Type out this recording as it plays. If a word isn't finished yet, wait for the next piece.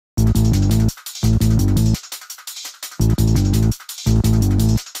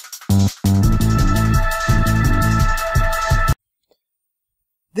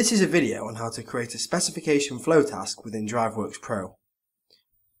This is a video on how to create a specification flow task within DriveWorks Pro.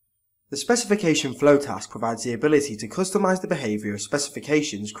 The specification flow task provides the ability to customize the behavior of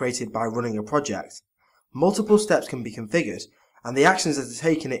specifications created by running a project. Multiple steps can be configured, and the actions that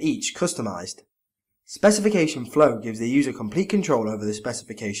are taken are each customized. Specification flow gives the user complete control over the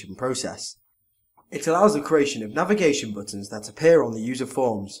specification process. It allows the creation of navigation buttons that appear on the user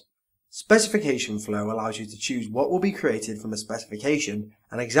forms. Specification flow allows you to choose what will be created from a specification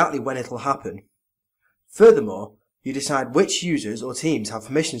and exactly when it will happen. Furthermore, you decide which users or teams have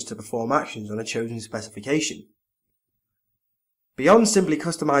permissions to perform actions on a chosen specification. Beyond simply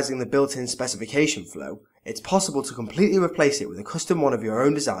customizing the built-in specification flow, it's possible to completely replace it with a custom one of your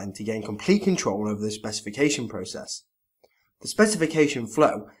own design to gain complete control over the specification process. The specification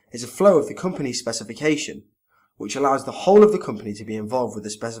flow is a flow of the company's specification, which allows the whole of the company to be involved with the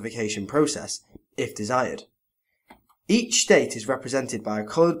specification process, if desired. Each state is represented by a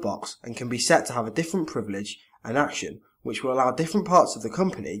coloured box and can be set to have a different privilege and action, which will allow different parts of the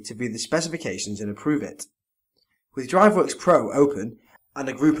company to view the specifications and approve it. With DriveWorks Pro open, and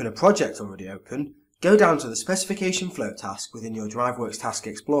a group and a project already open, go down to the Specification Flow task within your DriveWorks Task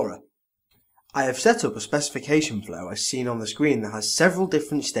Explorer. I have set up a specification flow as seen on the screen that has several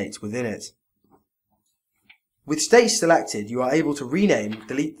different states within it. With states selected, you are able to rename,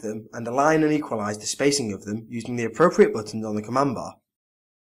 delete them, and align and equalize the spacing of them using the appropriate buttons on the command bar.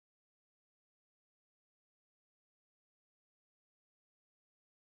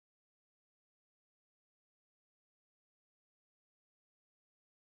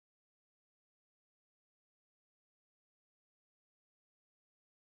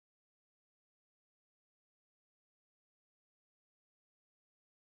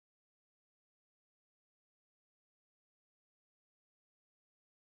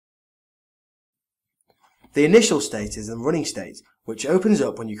 The initial state is the running state, which opens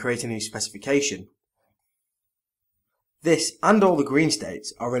up when you create a new specification. This and all the green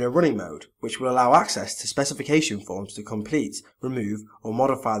states are in a running mode, which will allow access to specification forms to complete, remove, or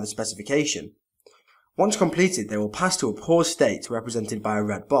modify the specification. Once completed, they will pass to a paused state represented by a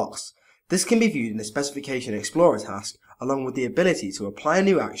red box. This can be viewed in the Specification Explorer task, along with the ability to apply a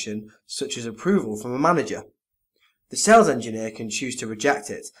new action, such as approval from a manager. The sales engineer can choose to reject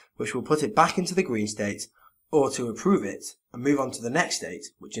it, which will put it back into the green state, or to approve it and move on to the next state,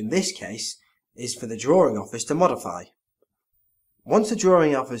 which in this case is for the drawing office to modify. Once the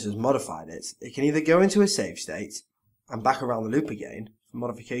drawing office has modified it, it can either go into a save state and back around the loop again for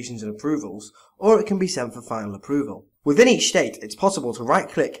modifications and approvals, or it can be sent for final approval. Within each state, it's possible to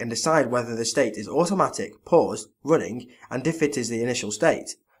right-click and decide whether the state is automatic, paused, running, and if it is the initial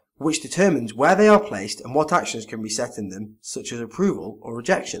state, which determines where they are placed and what actions can be set in them, such as approval or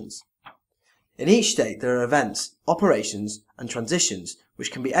rejections. In each state there are events, operations, and transitions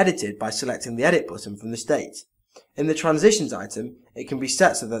which can be edited by selecting the Edit button from the state. In the Transitions item, it can be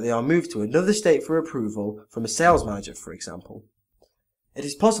set so that they are moved to another state for approval from a sales manager, for example. It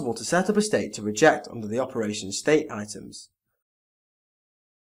is possible to set up a state to reject under the Operations state items.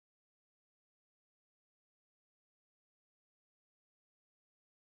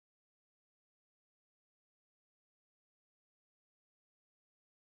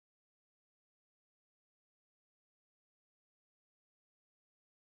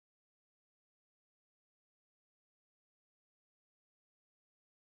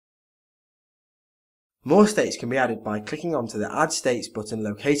 More states can be added by clicking onto the Add States button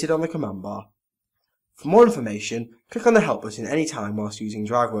located on the command bar. For more information, click on the Help button anytime whilst using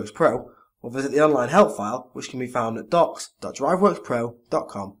DriveWorks Pro, or visit the online help file which can be found at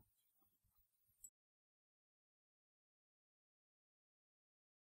docs.driveworkspro.com.